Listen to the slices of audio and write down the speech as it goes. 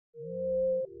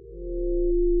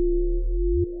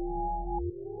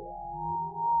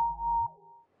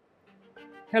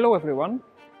Hello everyone,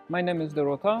 my name is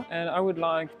Dorota and I would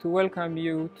like to welcome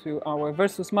you to our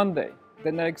Versus Monday,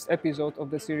 the next episode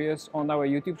of the series on our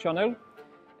YouTube channel.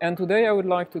 And today I would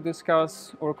like to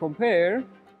discuss or compare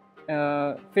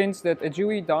fins that a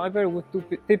Dewey diver would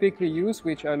typically use,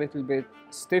 which are a little bit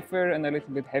stiffer and a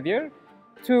little bit heavier,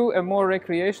 to a more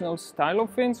recreational style of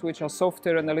fins, which are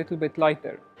softer and a little bit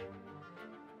lighter.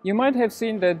 You might have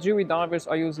seen that Dewey divers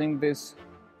are using this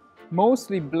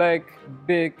mostly black,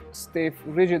 big, stiff,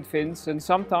 rigid fins, and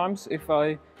sometimes if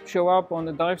I show up on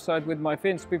the dive site with my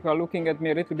fins, people are looking at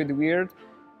me a little bit weird,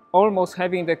 almost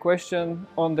having the question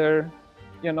on their,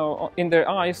 in their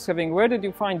eyes, having, where did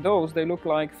you find those? They look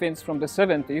like fins from the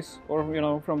 70s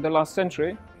or, from the last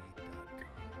century.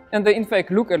 And they in fact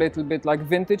look a little bit like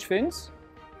vintage fins,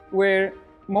 where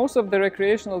most of the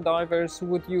recreational divers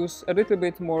would use a little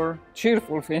bit more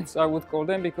cheerful fins, I would call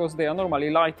them, because they are normally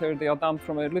lighter, they are done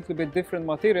from a little bit different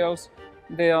materials,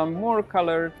 they are more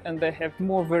colored and they have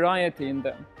more variety in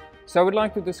them. So I would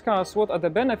like to discuss what are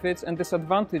the benefits and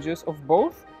disadvantages of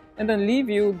both, and then leave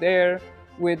you there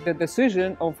with the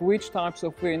decision of which types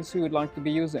of fins you would like to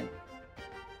be using.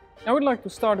 I would like to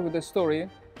start with a story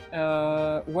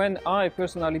when I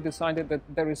personally decided that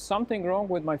there is something wrong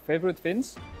with my favorite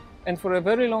fins. And for a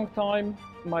very long time,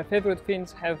 my favorite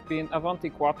fins have been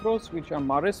Avanti Quattros, which are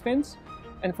Mares fins.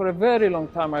 And for a very long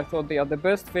time, I thought they are the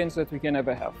best fins that we can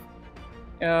ever have.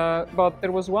 But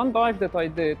there was one dive that I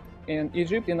did in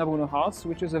Egypt, in Muehlenhaus,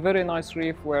 which is a very nice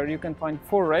reef where you can find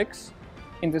 4 wrecks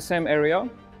in the same area.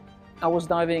 I was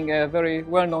diving a very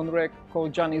well-known wreck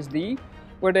called Janis D,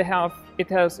 where it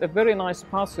has a very nice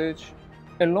passage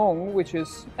along, which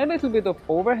is a little bit of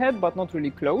overhead, but not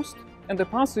really closed. And the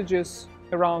passage is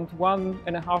around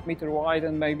 1.5 meter wide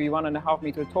and maybe 1.5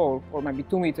 meter tall, or maybe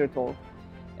 2 meter tall.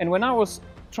 And when I was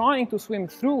trying to swim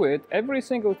through it, every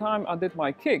single time I did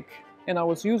my kick and I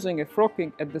was using a frog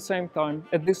kick at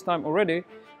this time already,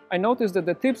 I noticed that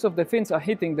the tips of the fins are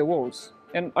hitting the walls.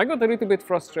 And I got a little bit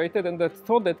frustrated, and the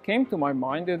thought that came to my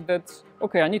mind is that,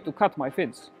 okay, I need to cut my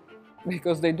fins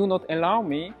because they do not allow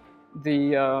me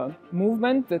the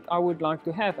movement that I would like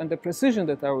to have and the precision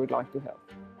that I would like to have.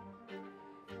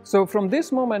 So from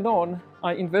this moment on,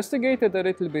 I investigated a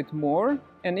little bit more,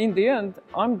 and in the end,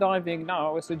 I'm diving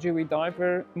now as a Dewey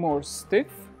diver more stiff,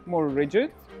 more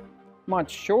rigid, much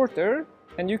shorter,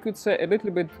 and you could say a little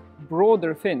bit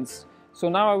broader fins. So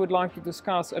now I would like to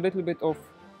discuss a little bit of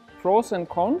pros and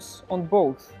cons on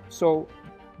both. So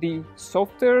the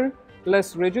softer,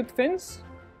 less rigid fins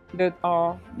that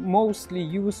are mostly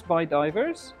used by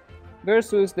divers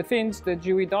versus the fins that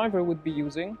Dewey diver would be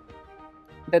using,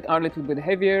 that are a little bit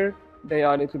heavier, they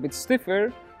are a little bit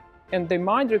stiffer, and they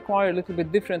might require a little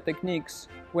bit different techniques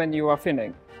when you are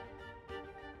finning.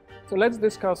 So let's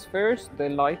discuss first the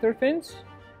lighter fins,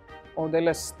 or the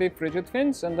less stiff rigid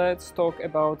fins, and let's talk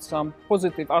about some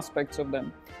positive aspects of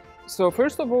them. So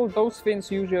first of all, those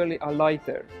fins usually are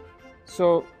lighter.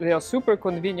 So they are super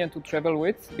convenient to travel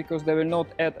with because they will not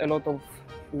add a lot of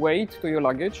weight to your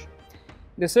luggage.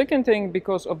 The second thing,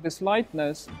 because of this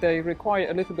lightness, they require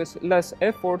a little bit less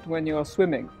effort when you are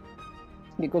swimming,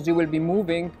 because you will be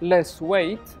moving less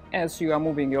weight as you are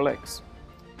moving your legs.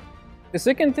 The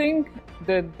second thing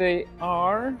that they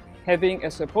are having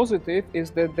as a positive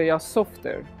is that they are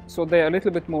softer, so they are a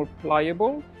little bit more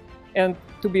pliable. And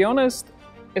to be honest,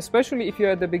 especially if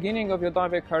you're at the beginning of your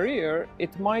diver career,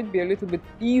 it might be a little bit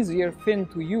easier fin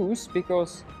to use,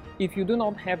 because if you do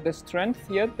not have the strength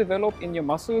yet developed in your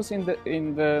muscles, in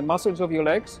the muscles of your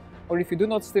legs, or if you do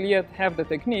not still yet have the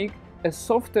technique, a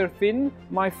softer fin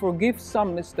might forgive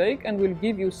some mistake and will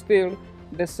give you still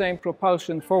the same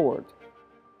propulsion forward.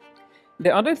 The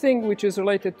other thing which is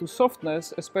related to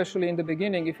softness, especially in the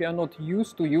beginning if you are not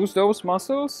used to use those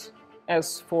muscles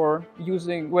as for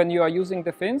when you are using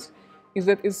the fins, is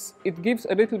that it gives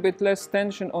a little bit less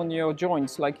tension on your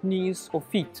joints like knees or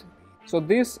feet. So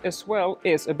this as well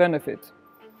is a benefit.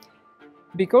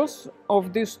 Because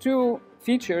of these two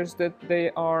features, that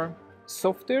they are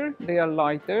softer, they are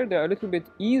lighter, they are a little bit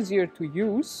easier to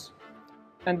use,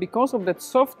 and because of that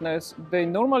softness, they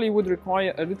normally would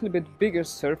require a little bit bigger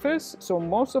surface, so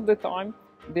most of the time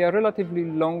they are relatively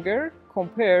longer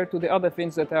compared to the other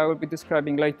fins that I will be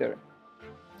describing later.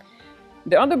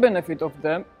 The other benefit of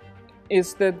them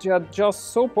is that they are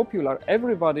just so popular.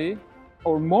 Everybody,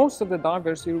 or most of the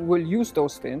divers, will use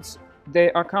those fins.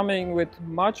 They are coming with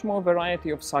much more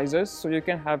variety of sizes, so you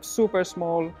can have super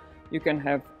small, you can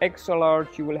have extra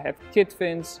large, you will have kit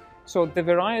fins. So the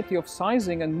variety of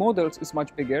sizing and models is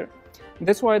much bigger.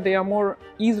 That's why they are more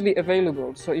easily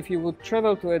available. So if you would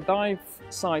travel to a dive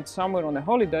site somewhere on a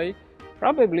holiday,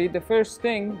 probably the first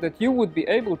thing that you would be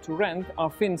able to rent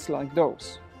are fins like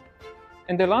those.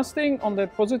 And the last thing on the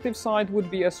positive side would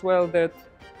be as well that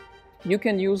you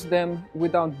can use them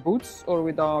without boots or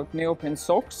without neoprene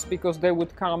socks, because they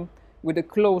would come with a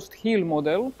closed heel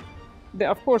model. They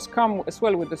of course come as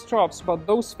well with the straps, but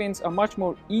those fins are much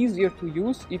more easier to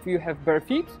use if you have bare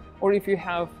feet, or if you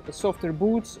have softer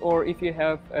boots, or if you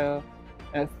have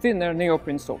thinner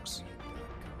neoprene socks.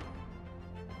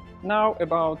 Now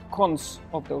about cons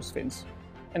of those fins.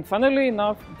 And funnily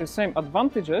enough, the same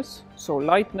advantages, so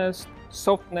lightness,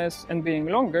 softness and being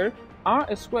longer, are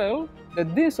as well the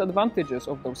disadvantages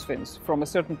of those fins from a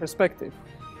certain perspective.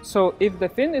 So if the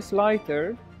fin is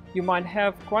lighter, you might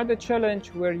have quite a challenge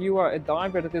where you are a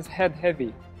diver that is head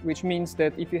heavy, which means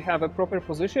that if you have a proper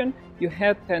position, your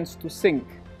head tends to sink.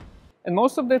 And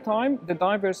most of the time, the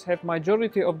divers have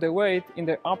majority of the weight in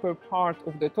the upper part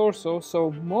of the torso,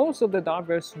 so most of the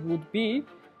divers would be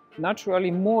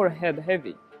naturally more head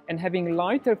heavy. And having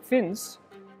lighter fins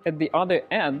at the other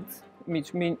end,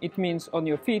 which means on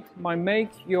your feet, might make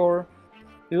your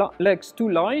legs too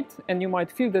light and you might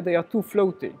feel that they are too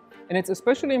floaty. And it's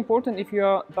especially important if you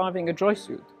are diving a dry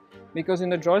suit, because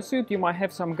in a dry suit you might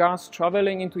have some gas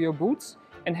traveling into your boots,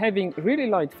 and having really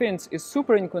light fins is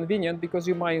super inconvenient because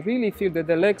you might really feel that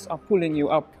the legs are pulling you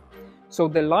up. So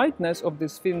the lightness of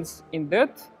these fins in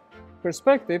that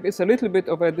perspective is a little bit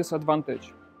of a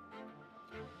disadvantage.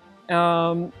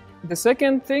 The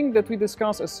second thing that we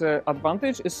discuss as an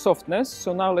advantage is softness.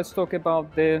 So now let's talk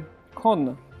about the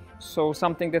con, so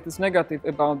something that is negative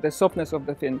about the softness of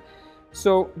the fin.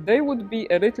 So they would be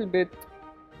a little bit,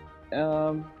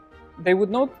 they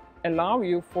would not allow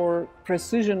you for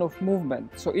precision of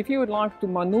movement. So if you would like to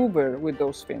maneuver with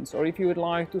those fins, or if you would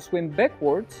like to swim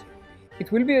backwards,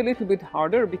 it will be a little bit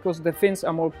harder because the fins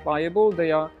are more pliable.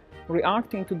 They are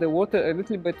reacting to the water a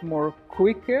little bit more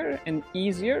quicker and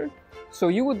easier. So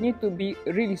you would need to be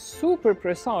really super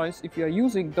precise if you are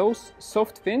using those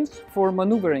soft fins for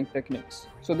maneuvering techniques.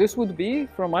 So this would be,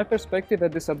 from my perspective, a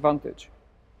disadvantage.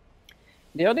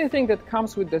 The other thing that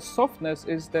comes with the softness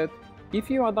is that if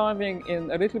you are diving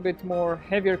in a little bit more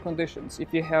heavier conditions,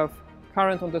 if you have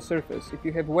current on the surface, if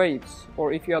you have waves,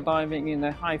 or if you are diving in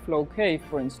a high flow cave,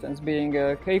 for instance, being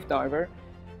a cave diver,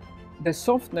 the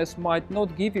softness might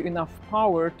not give you enough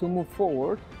power to move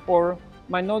forward, or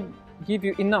might not give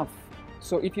you enough.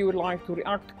 So if you would like to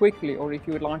react quickly, or if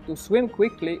you would like to swim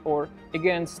quickly or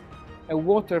against a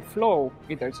water flow,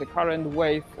 either it's a current,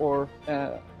 wave or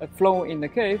a flow in the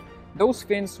cave, those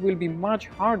fins will be much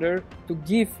harder to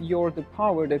give you the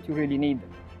power that you really need.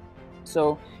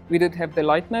 So we did have the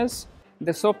lightness,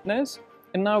 the softness,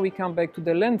 and now we come back to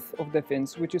the length of the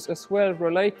fins, which is as well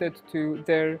related to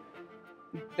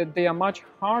that they are much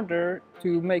harder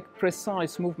to make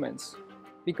precise movements.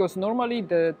 Because normally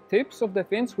the tips of the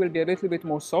fins will be a little bit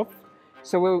more soft,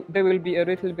 so they will be a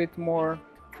little bit more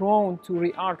prone to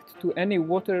react to any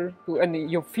water, to any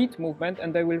your feet movement,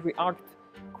 and they will react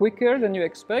quicker than you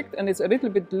expect, and it's a little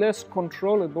bit less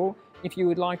controllable if you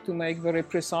would like to make very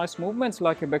precise movements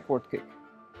like a backward kick.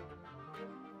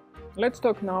 Let's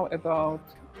talk now about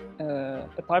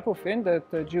a type of fin that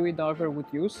a GUI diver would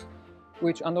use,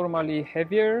 which are normally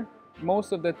heavier,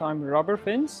 most of the time rubber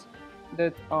fins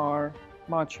that are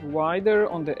much wider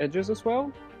on the edges as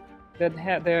well, that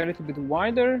they are a little bit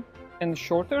wider and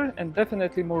shorter and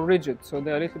definitely more rigid, so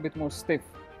they're a little bit more stiff.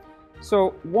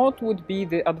 So what would be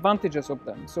the advantages of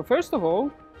them? So first of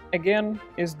all, again,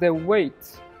 is the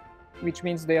weight, which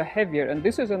means they are heavier, and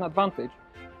this is an advantage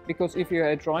because if you're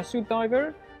a dry suit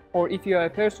diver, or if you are a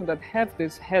person that have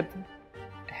this head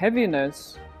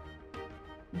heaviness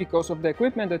because of the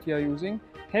equipment that you are using,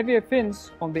 heavier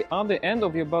fins on the other end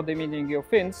of your body, meaning your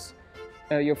fins,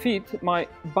 your feet, might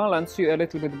balance you a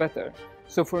little bit better.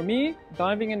 So for me,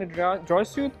 diving in a dry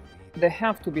suit, they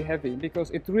have to be heavy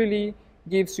because it really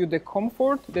gives you the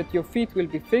comfort that your feet will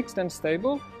be fixed and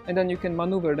stable, and then you can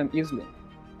maneuver them easily.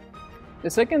 The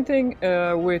second thing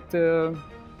with the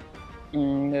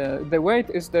weight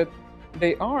is that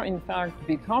they are in fact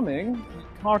becoming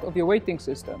part of your weighting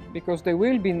system because they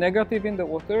will be negative in the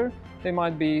water. They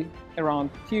might be around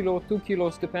kilo, 2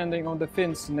 kilos depending on the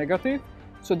fins negative.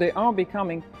 So they are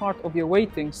becoming part of your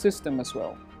weighting system as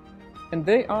well. And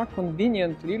they are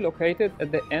conveniently located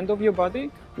at the end of your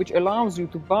body, which allows you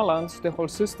to balance the whole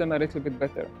system a little bit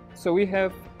better. So we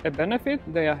have a benefit,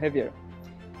 they are heavier.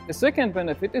 The second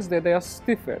benefit is that they are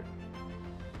stiffer.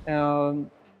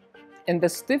 And the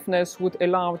stiffness would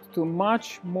allow to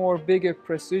much more bigger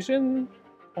precision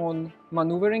on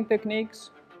maneuvering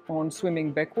techniques, on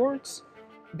swimming backwards.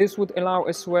 This would allow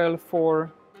as well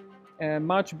for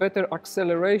much better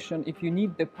acceleration if you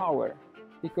need the power,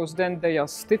 because then they are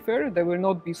stiffer, they will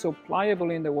not be so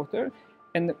pliable in the water,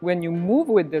 and when you move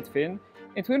with that fin,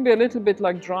 It will be a little bit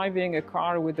like driving a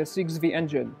car with a 6V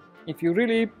engine. If you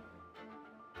really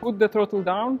put the throttle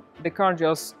down, the car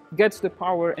just gets the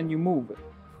power and you move.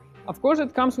 Of course,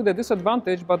 it comes with a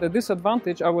disadvantage, but the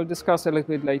disadvantage I will discuss a little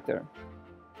bit later.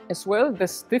 As well, the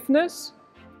stiffness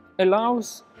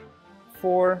allows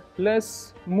for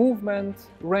less movement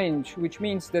range, which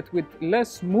means that with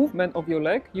less movement of your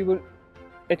leg, you will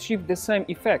achieve the same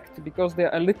effect because they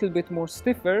are a little bit more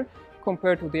stiffer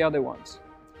compared to the other ones.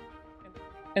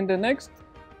 And the next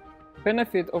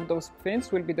benefit of those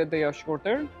fins will be that they are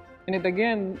shorter, and it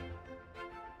again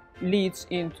leads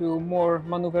into more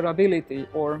maneuverability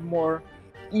or more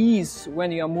ease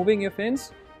when you are moving your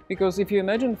fins, because if you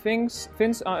imagine fins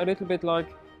are a little bit like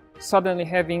suddenly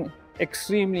having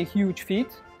extremely huge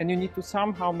feet and you need to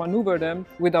somehow maneuver them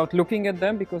without looking at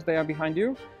them because they are behind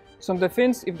you. So the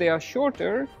fins, if they are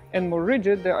shorter and more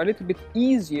rigid, they are a little bit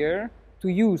easier to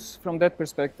use from that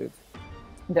perspective.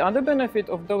 The other benefit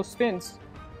of those fins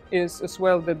is as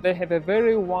well that they have a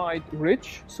very wide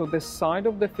ridge, so the side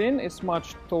of the fin is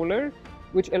much taller,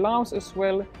 which allows as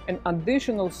well an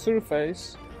additional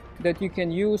surface that you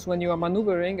can use when you are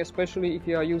maneuvering, especially if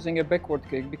you are using a backward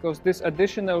kick, because this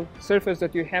additional surface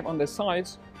that you have on the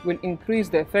sides will increase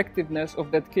the effectiveness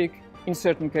of that kick in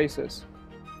certain cases.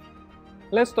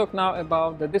 Let's talk now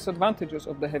about the disadvantages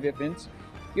of the heavier fins.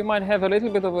 You might have a little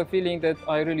bit of a feeling that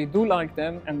I really do like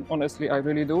them, and honestly I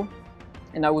really do,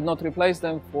 and I would not replace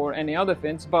them for any other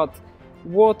fins, but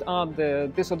what are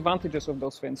the disadvantages of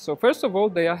those fins? So first of all,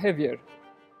 they are heavier.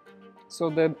 So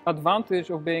the advantage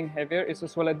of being heavier is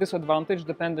as well a disadvantage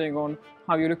depending on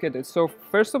how you look at it. So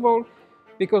first of all,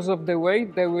 because of the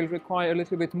weight, they will require a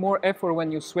little bit more effort when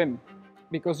you swim,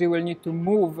 because you will need to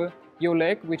move your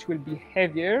leg, which will be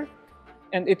heavier,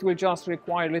 and it will just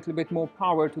require a little bit more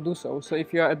power to do so. So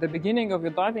if you are at the beginning of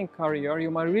your diving career, you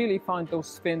might really find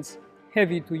those fins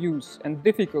heavy to use and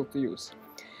difficult to use.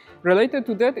 Related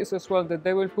to that is as well that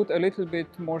they will put a little bit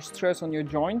more stress on your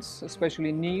joints,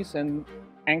 especially knees and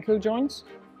ankle joints.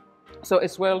 So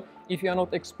as well, if you are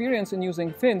not experienced in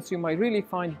using fins, you might really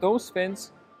find those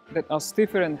fins that are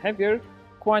stiffer and heavier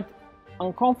quite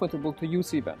uncomfortable to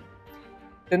use even.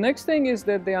 The next thing is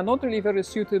that they are not really very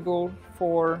suitable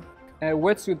for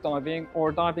wetsuit diving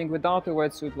or diving without a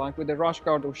wetsuit, like with a rash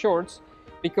guard or shorts,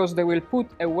 because they will put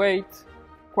a weight,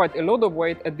 quite a lot of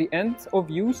weight at the end of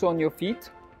you, so on your feet.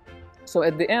 So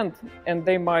at the end, and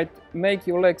they might make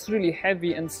your legs really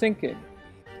heavy and sinking.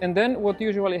 And then what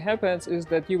usually happens is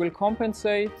that you will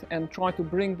compensate and try to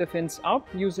bring the fins up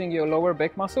using your lower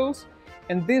back muscles.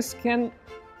 And this can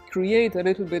create a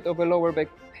little bit of a lower back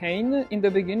pain in the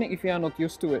beginning if you are not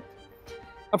used to it.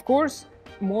 Of course,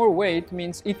 more weight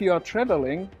means if you are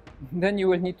traveling, then you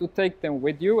will need to take them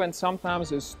with you, and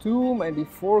sometimes it's 2, maybe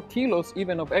 4 kilos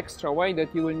even of extra weight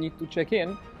that you will need to check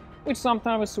in, which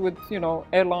sometimes with, you know,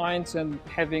 airlines and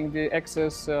having the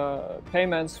excess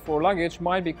payments for luggage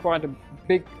might be quite a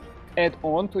big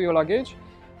add-on to your luggage.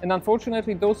 And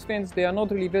unfortunately, those fins, they are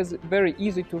not really very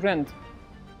easy to rent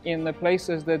in the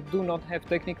places that do not have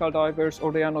technical divers,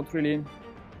 or they are not really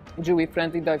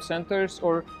GUI-friendly dive centers,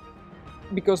 or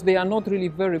because they are not really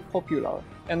very popular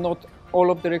and not all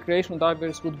of the recreational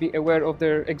divers would be aware of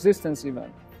their existence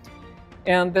even.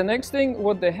 And the next thing,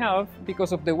 what they have,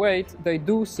 because of the weight, they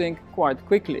do sink quite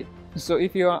quickly. So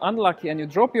if you are unlucky and you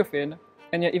drop your fin,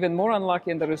 and you're even more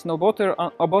unlucky and there is no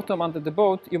bottom under the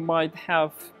boat, you might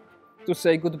have to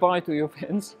say goodbye to your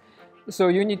fins. So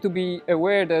you need to be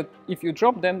aware that if you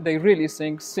drop them, they really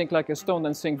sink like a stone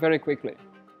and sink very quickly.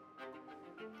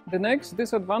 The next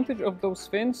disadvantage of those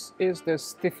fins is the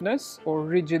stiffness or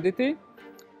rigidity,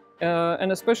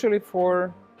 and especially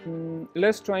for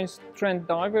less trained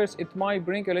divers, it might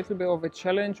bring a little bit of a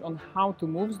challenge on how to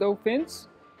move those fins,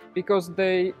 because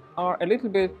they are a little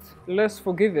bit less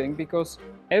forgiving, because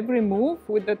every move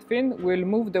with that fin will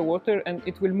move the water and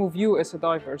it will move you as a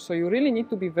diver. So you really need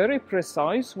to be very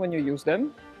precise when you use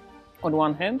them, on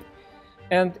one hand,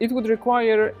 and it would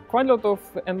require quite a lot of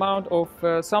amount of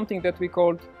something that we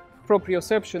call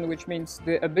proprioception, which means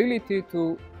the ability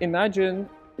to imagine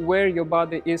where your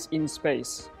body is in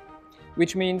space,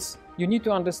 which means you need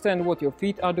to understand what your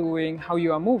feet are doing, how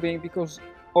you are moving, because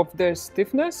of their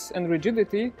stiffness and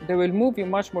rigidity, they will move you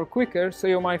much more quicker. So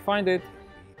you might find it,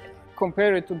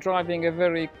 compare it to driving a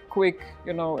very quick,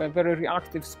 you know, a very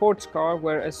reactive sports car,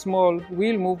 where a small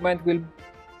wheel movement will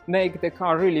make the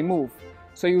car really move.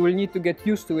 So you will need to get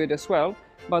used to it as well.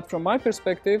 But from my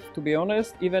perspective, to be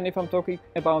honest, even if I'm talking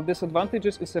about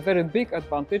disadvantages, it's a very big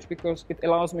advantage because it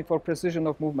allows me for precision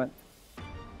of movement.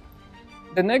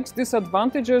 The next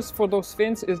disadvantages for those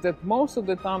fins is that most of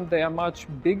the time they are much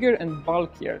bigger and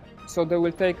bulkier. So they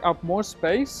will take up more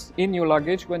space in your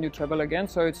luggage when you travel again.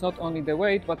 So it's not only the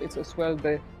weight, but it's as well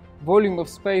the volume of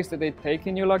space that they take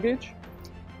in your luggage.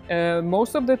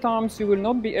 Most of the times you will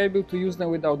not be able to use them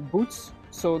without boots.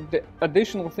 So the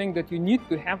additional thing that you need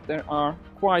to have there are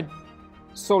quite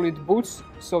solid boots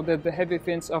so that the heavy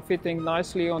fins are fitting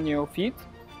nicely on your feet.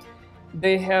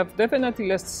 They have definitely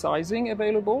less sizing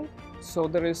available. So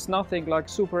there is nothing like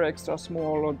super extra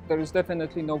small, or there is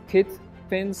definitely no kit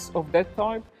fins of that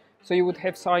type. So you would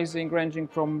have sizing ranging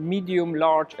from medium,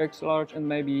 large, extra large, and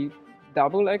maybe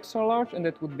double extra large, and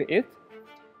that would be it.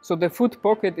 So the foot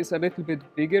pocket is a little bit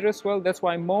bigger as well. That's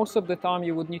why most of the time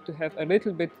you would need to have a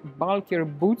little bit bulkier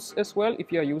boots as well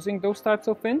if you are using those types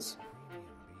of fins.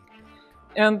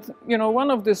 And, you know, one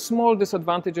of the small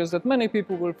disadvantages that many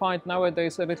people will find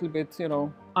nowadays a little bit, you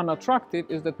know, unattractive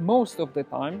is that most of the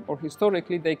time, or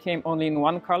historically, they came only in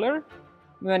one color.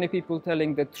 Many people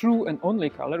telling the true and only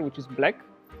color, which is black.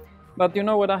 But you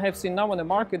know what I have seen now on the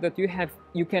market, that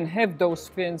you can have those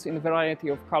fins in a variety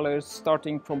of colors,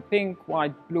 starting from pink,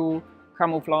 white, blue,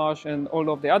 camouflage, and all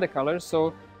of the other colors.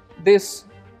 So this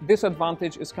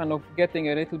disadvantage is kind of getting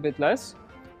a little bit less.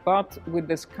 But with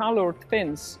the colored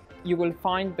fins, you will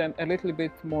find them a little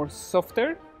bit more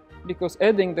softer, because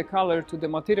adding the color to the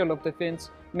material of the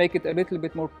fins make it a little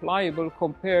bit more pliable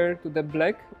compared to the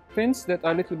black fins that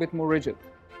are a little bit more rigid.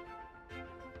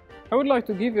 I would like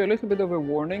to give you a little bit of a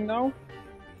warning now,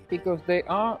 because there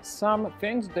are some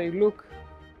fins, they look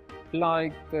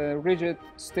like the rigid,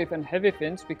 stiff and heavy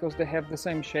fins because they have the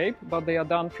same shape, but they are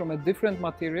done from a different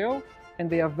material and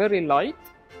they are very light.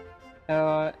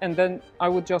 And then I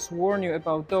would just warn you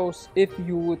about those if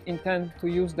you would intend to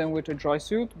use them with a dry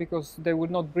suit, because they would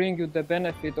not bring you the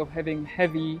benefit of having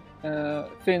heavy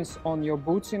fins on your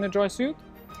boots in a dry suit.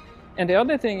 And the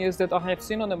other thing is that I have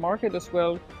seen on the market as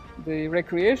well the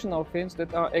recreational fins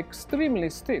that are extremely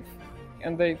stiff,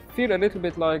 and they feel a little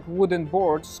bit like wooden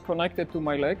boards connected to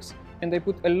my legs, and they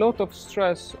put a lot of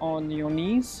stress on your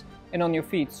knees and on your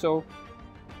feet. So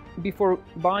before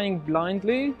buying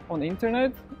blindly on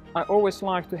internet, I always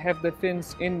like to have the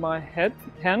fins in my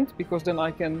hand, because then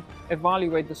I can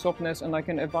evaluate the softness and I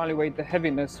can evaluate the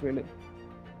heaviness really.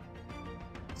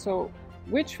 So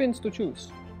which fins to choose?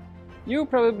 You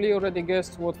probably already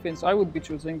guessed what fins I would be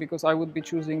choosing, because I would be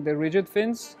choosing the rigid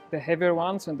fins, the heavier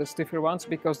ones and the stiffer ones,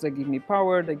 because they give me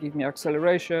power, they give me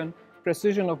acceleration,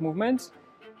 precision of movements.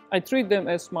 I treat them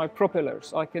as my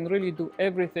propellers. I can really do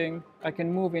everything. I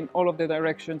can move in all of the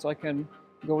directions. I can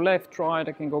go left, right,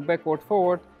 I can go backward,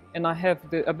 forward, and I have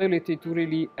the ability to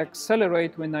really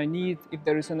accelerate when I need, if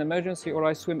there is an emergency or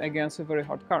I swim against a very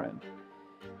hard current.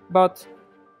 But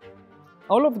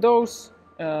all of those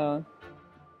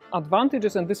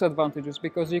advantages and disadvantages,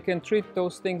 because you can treat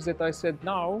those things that I said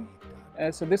now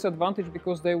as a disadvantage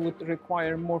because they would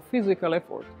require more physical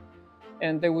effort,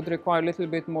 and they would require a little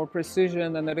bit more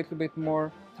precision and a little bit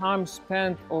more time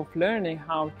spent of learning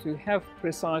how to have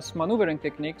precise maneuvering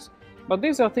techniques. But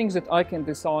these are things that I can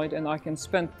decide and I can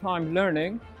spend time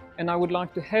learning, and I would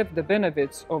like to have the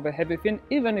benefits of a heavy fin,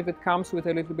 even if it comes with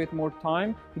a little bit more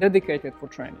time dedicated for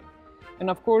training. And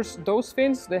of course, those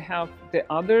fins, they have the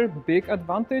other big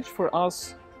advantage for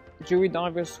us Jewy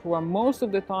divers who are most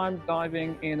of the time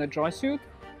diving in a dry suit,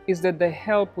 is that they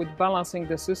help with balancing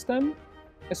the system,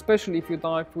 especially if you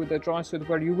dive with a dry suit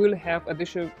where you will have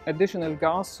additional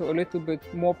gas, so a little bit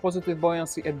more positive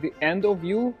buoyancy at the end of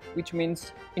you, which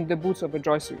means in the boots of a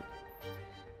dry suit.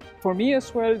 For me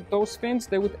as well, those fins,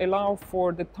 they would allow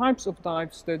for the types of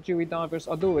dives that Jewy divers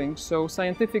are doing, so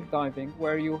scientific diving,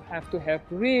 where you have to have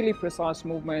really precise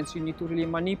movements, you need to really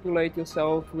manipulate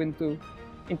yourself into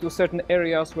certain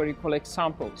areas where you collect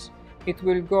samples. It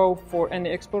will go for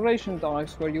any exploration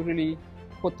dives where you really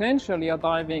potentially are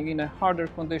diving in a harder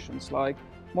conditions, like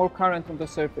more current on the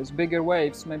surface, bigger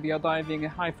waves, maybe are diving a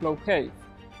high flow cave.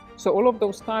 So all of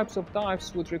those types of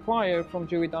dives would require from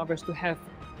Jewy divers to have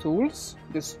tools,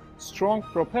 these strong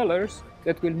propellers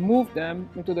that will move them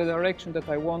into the direction that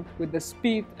I want with the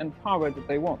speed and power that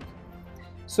they want.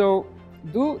 So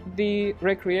do the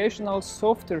recreational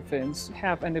softer fins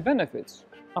have any benefits?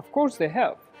 Of course they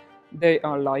have. They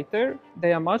are lighter,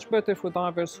 they are much better for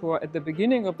divers who are at the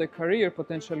beginning of their career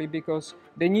potentially, because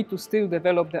they need to still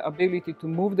develop the ability to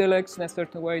move the legs in a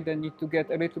certain way, they need to get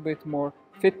a little bit more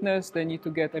fitness, they need to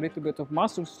get a little bit of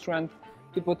muscle strength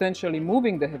to potentially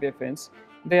moving the heavier fins.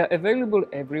 They are available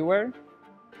everywhere.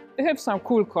 They have some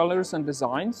cool colors and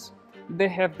designs. They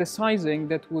have the sizing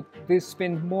that would this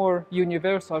fin more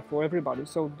universal for everybody.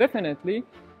 So definitely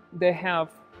they have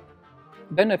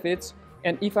benefits.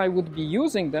 And if I would be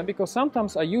using them, because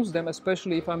sometimes I use them,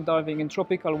 especially if I'm diving in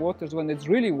tropical waters when it's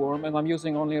really warm and I'm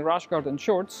using only rash guard and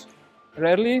shorts,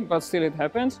 rarely, but still it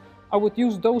happens, I would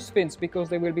use those fins because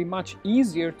they will be much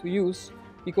easier to use,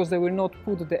 because they will not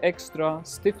put the extra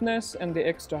stiffness and the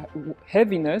extra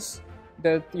heaviness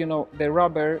that, you know, the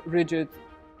rubber rigid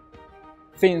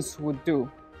fins would do.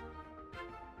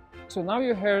 So now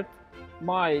you heard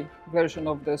my version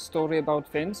of the story about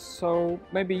fins, so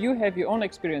maybe you have your own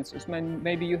experiences,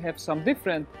 maybe you have some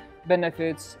different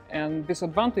benefits and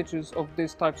disadvantages of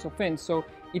these types of fins. So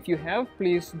if you have,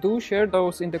 please do share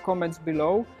those in the comments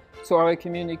below so our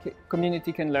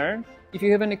community can learn. If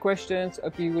you have any questions,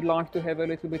 if you would like to have a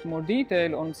little bit more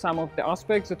detail on some of the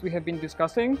aspects that we have been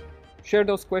discussing, share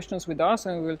those questions with us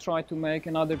and we will try to make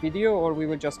another video, or we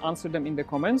will just answer them in the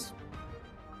comments.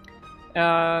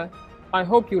 I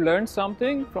hope you learned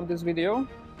something from this video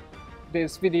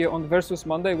on Versus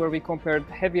Monday, where we compared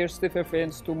heavier, stiffer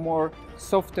fins to more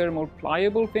softer, more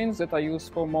pliable fins that I use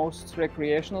for most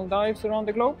recreational dives around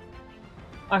the globe.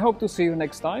 I hope to see you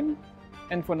next time,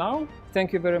 and for now,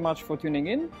 thank you very much for tuning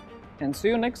in, and see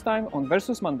you next time on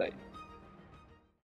Versus Monday.